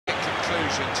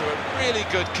conclusion to a really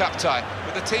good cup tie,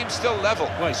 with the team still level.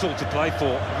 Well, it's all to play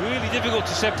for. Really difficult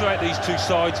to separate these two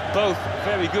sides, both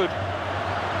very good.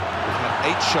 We've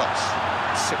had 8 shots,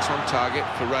 6 on target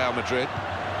for Real Madrid.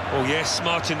 Oh yes,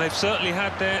 Martin, they've certainly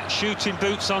had their shooting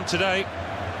boots on today.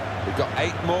 We've got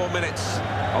 8 more minutes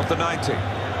of the 90.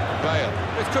 Bale,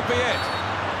 this could be it.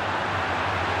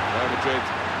 Real Madrid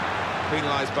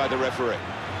penalised by the referee.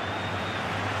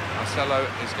 Marcelo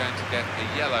is going to get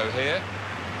a yellow here.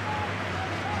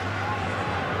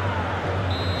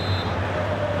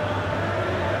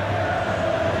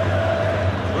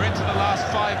 We're into the last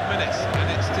 5 minutes, and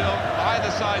it's still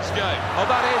either side's game. Oh,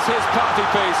 that is his party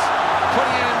piece.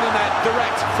 Putting it in the net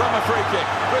direct from a free kick.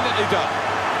 Brilliantly done.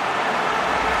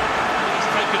 He's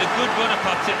taken a good run up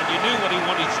at it, and you knew what he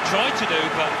wanted to try to do,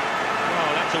 but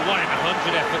well, that's a 1 in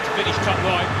 100 effort to finish top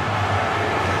right.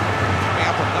 Coming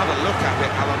up, another look at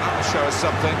it, Alan. That will show us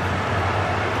something.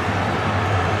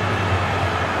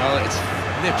 Well, it's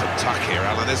nip and tuck here,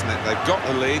 Alan, isn't it? They've got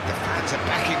the lead, the fans are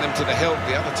backing them to the hilt,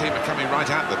 the other team are coming right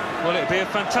at them. Well, it'll be a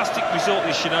fantastic result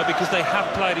this, you know, because they have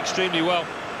played extremely well.